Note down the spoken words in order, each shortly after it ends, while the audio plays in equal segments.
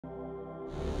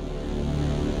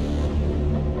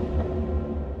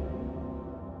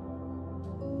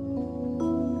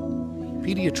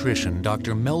Pediatrician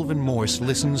Dr. Melvin Morce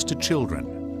listens to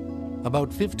children.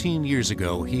 About 15 years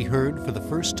ago, he heard for the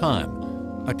first time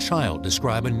a child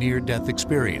describe a near-death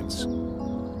experience.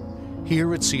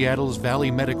 Here at Seattle's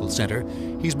Valley Medical Center,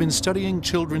 he's been studying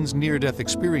children's near-death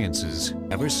experiences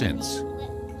ever since.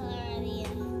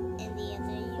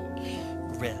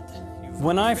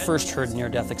 When I first heard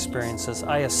near-death experiences,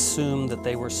 I assumed that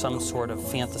they were some sort of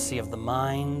fantasy of the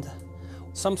mind,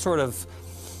 some sort of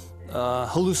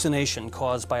hallucination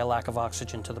caused by a lack of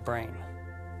oxygen to the brain.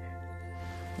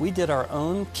 We did our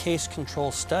own case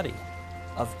control study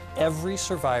of every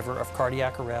survivor of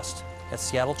cardiac arrest at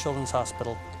Seattle Children's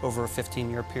Hospital over a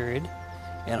 15-year period,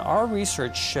 and our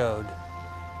research showed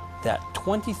that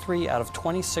 23 out of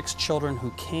 26 children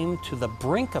who came to the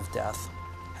brink of death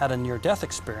had a near-death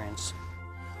experience.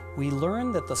 We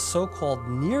learned that the so-called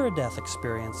near-death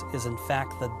experience is in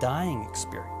fact the dying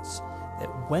experience, that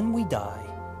when we die,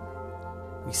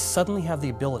 we suddenly have the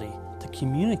ability to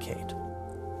communicate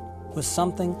with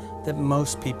something that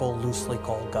most people loosely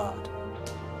call God.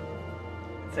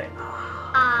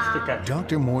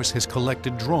 Dr. Morse has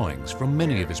collected drawings from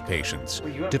many of his patients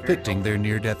depicting their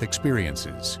near-death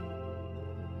experiences.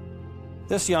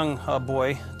 This young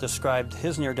boy described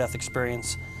his near-death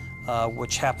experience,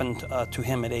 which happened to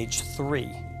him at age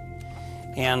 3.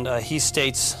 And he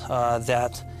states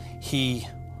that he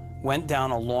went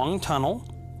down a long tunnel.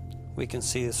 We can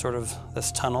see sort of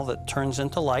this tunnel that turns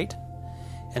into light.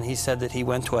 And he said that he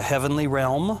went to a heavenly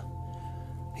realm.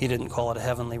 He didn't call it a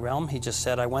heavenly realm. He just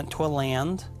said, I went to a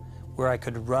land where I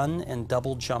could run and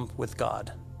double jump with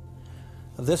God.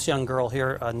 This young girl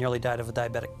here nearly died of a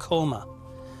diabetic coma.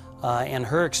 And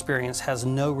her experience has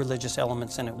no religious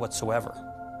elements in it whatsoever.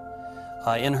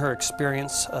 In her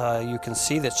experience, you can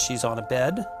see that she's on a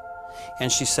bed, and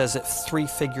she says that 3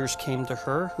 figures came to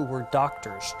her who were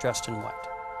doctors dressed in white.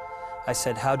 I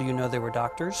said, how do you know they were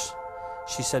doctors?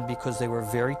 She said, because they were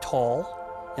very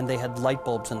tall, and they had light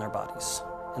bulbs in their bodies,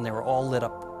 and they were all lit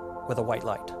up with a white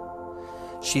light.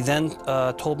 She then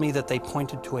told me that they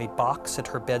pointed to a box at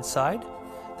her bedside.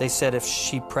 They said if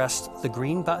she pressed the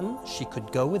green button, she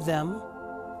could go with them,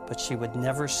 but she would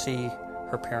never see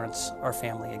her parents or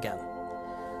family again.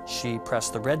 She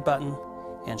pressed the red button,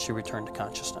 and she returned to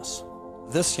consciousness.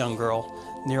 This young girl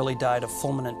nearly died of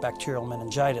fulminant bacterial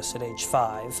meningitis at age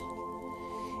 5,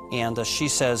 and she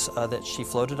says that she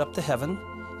floated up to heaven,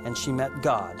 and she met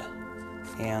God.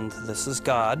 And this is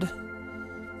God.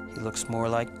 He looks more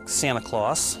like Santa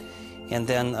Claus. And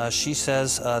then she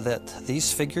says that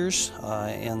these figures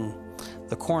in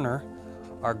the corner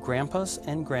are grandpas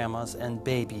and grandmas and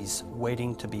babies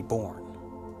waiting to be born.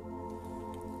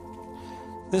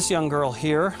 This young girl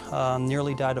here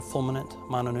nearly died of fulminant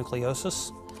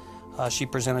mononucleosis. She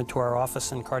presented to our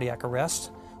office in cardiac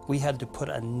arrest. We had to put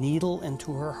a needle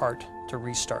into her heart to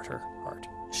restart her heart.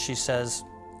 She says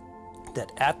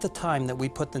that at the time that we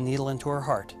put the needle into her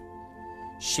heart,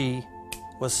 she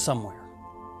was somewhere,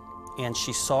 and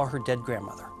she saw her dead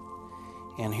grandmother.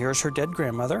 And here's her dead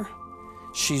grandmother.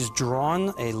 She's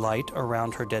drawn a light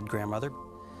around her dead grandmother.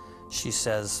 She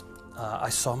says, I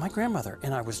saw my grandmother,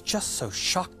 and I was just so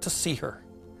shocked to see her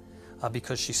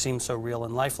because she seemed so real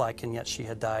and lifelike, and yet she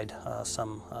had died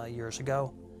some years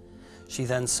ago. She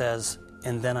then says,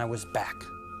 and then I was back.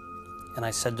 And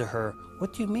I said to her,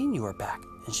 what do you mean you were back?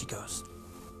 And she goes,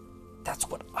 that's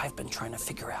what I've been trying to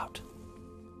figure out.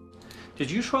 Did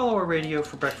you swallow a radio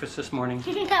for breakfast this morning?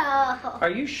 No. Are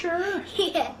you sure?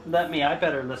 Yeah. I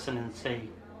better listen and see.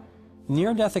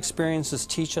 Near-death experiences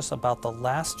teach us about the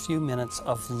last few minutes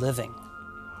of living.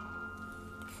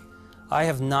 I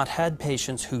have not had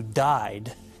patients who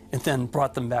died and then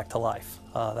brought them back to life.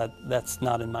 That's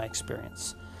not in my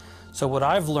experience. So what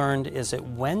I've learned is that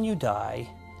when you die,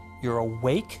 you're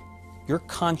awake, you're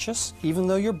conscious, even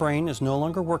though your brain is no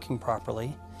longer working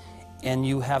properly, and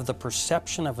you have the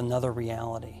perception of another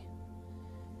reality.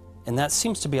 And that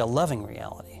seems to be a loving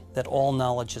reality that all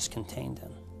knowledge is contained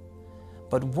in.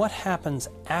 But what happens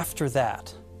after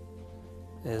that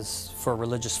is for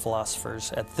religious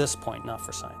philosophers at this point, not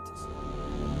for scientists.